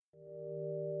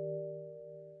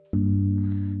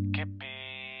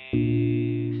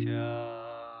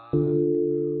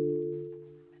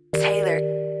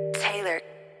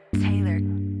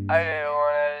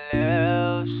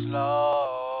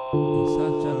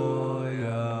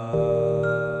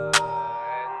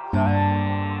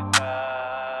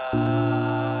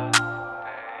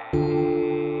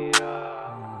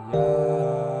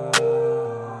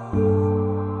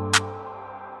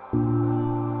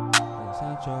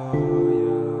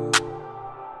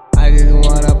I just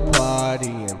wanna party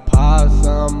and pop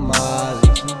some Molly.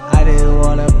 I just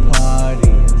wanna party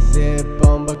and sip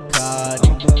on Bacardi.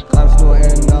 I'm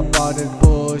snorting up all this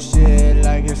bullshit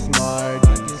like a smarty.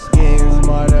 Getting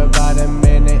smarter by the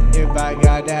minute. If I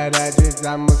got that address,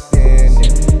 I'ma send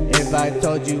it. If I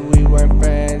told you we weren't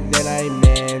friends, then I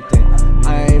meant it.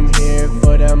 I'm here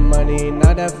for the money,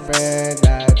 not a friend.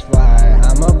 That's why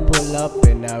I'ma pull up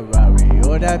in that Rari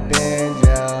or that Benz,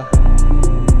 yeah.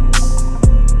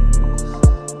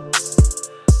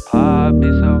 Poppy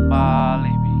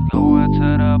Somali, we going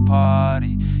to the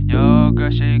party. Yo, girl,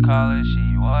 she callin',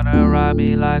 she wanna ride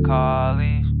me like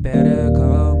Harley. Better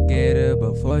come get her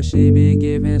before she be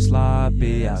giving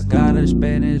sloppy. I got a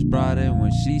Spanish broad and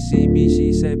when she see me,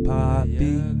 she say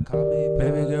Poppy.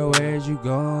 Baby girl, where'd you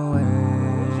going?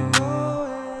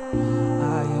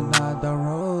 I am not done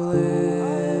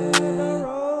rolling.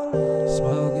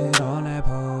 Smoking on that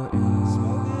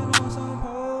potent.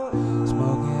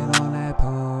 Smoking on that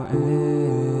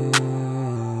potent.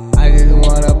 I just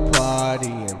wanna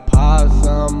party and pop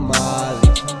some Molly.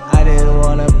 I just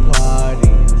wanna party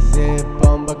and sip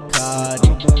on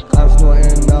Bacardi. I'm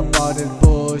snorting up all this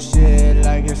bullshit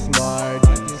like a smarty.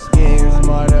 Getting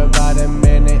smarter by the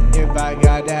minute. If I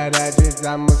got that address,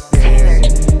 I'ma send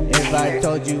it. If I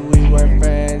told you we weren't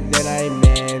friends, then I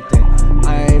meant it.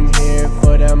 I'm here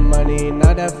for the money,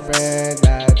 not a friend.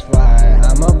 That's why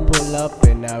I'ma pull up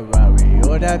in that Rari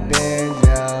or that Benz,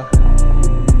 yeah.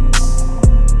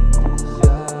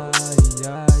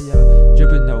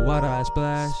 Drippin' the water, I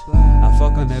splash. I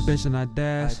fuck on that bitch and I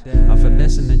dash. I'm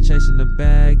finessing and chasing the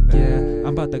bag, yeah.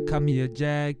 I'm about to cut me a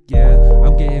jag, yeah.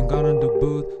 I'm getting gone on the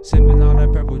booth, sipping on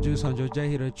that purple juice. Hunxho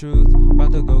Jayy, the truth.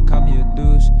 About to go call me a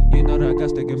douche. You know that I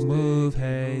got to get move,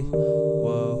 hey.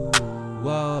 Whoa,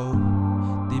 whoa.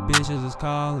 These bitches is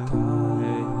calling,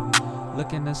 hey.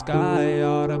 Look in the sky,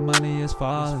 all the money is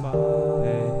falling,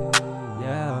 hey.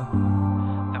 Yeah.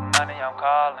 I'm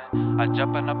calling. I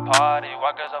jump in the party,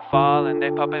 white girls are falling, they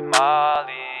poppin'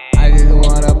 Molly. I just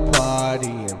wanna party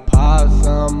and pop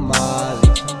some Molly.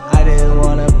 I just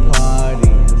wanna party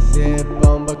and sip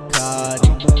on Bacardi.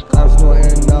 I'm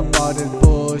snorting up all this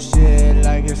bullshit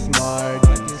like a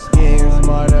smarty. Getting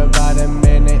smarter by the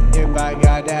minute. If I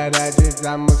got that address,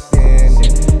 I'ma send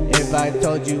it. If I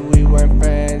told you we weren't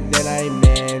friends, then I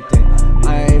meant it.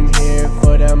 I'm here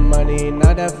for the money,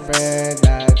 not a friend.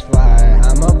 That's why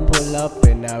I'ma pull up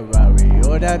in that Rari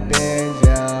or that Benz,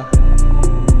 yeah.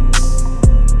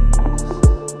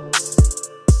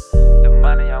 The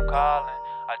money I'm calling.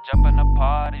 I jump in the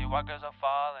party, white girls are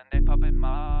falling, they poppin'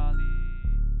 Molly.